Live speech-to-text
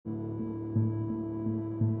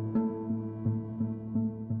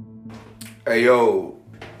Hey yo,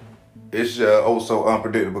 it's your so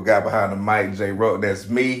unpredictable guy behind the mic, J Rock. That's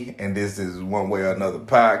me, and this is One Way or Another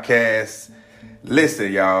podcast.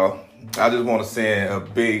 Listen, y'all, I just want to send a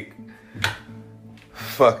big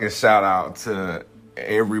fucking shout out to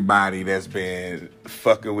everybody that's been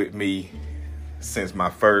fucking with me since my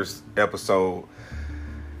first episode.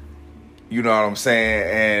 You know what I'm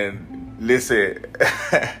saying? And listen,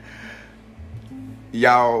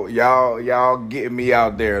 y'all getting me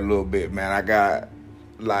out there a little bit, man. I got,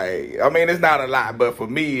 it's not a lot, but for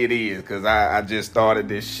me it is, because I just started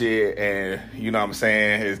this shit, and you know what I'm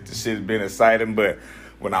saying? The shit's been exciting, but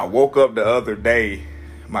when I woke up the other day,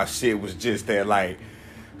 my shit was just at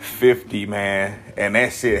 50, man, and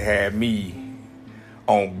that shit had me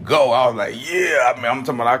on go. I was like, yeah, I'm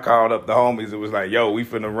talking about, I called up the homies. It was like, yo, we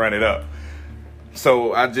finna run it up.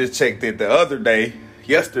 So I just checked it the other day,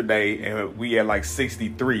 yesterday, and we at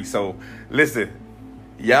 63. So listen,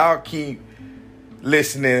 y'all keep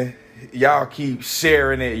listening, y'all keep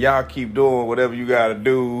sharing it, y'all keep doing whatever you gotta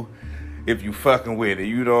do if you fucking with it.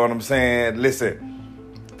 You know what I'm saying?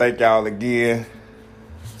 Listen, thank y'all again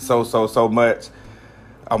so much.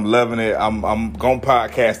 I'm loving it. I'm gonna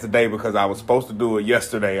podcast today because I was supposed to do it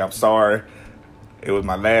yesterday. I'm sorry. It was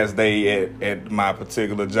my last day at my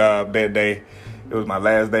particular job that day. It was my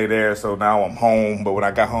last day there, so now I'm home. But when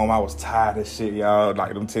I got home, I was tired of shit, y'all.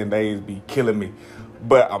 Them 10 days be killing me.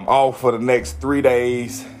 But I'm off for the next 3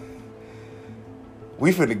 days.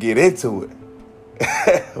 We finna get into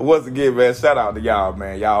it. Once again, man, shout out to y'all,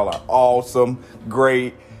 man. Y'all are awesome,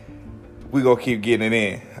 great. We gonna keep getting it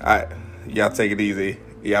in. All right, y'all take it easy.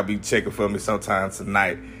 Y'all be checking for me sometime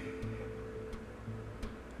tonight.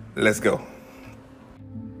 Let's go.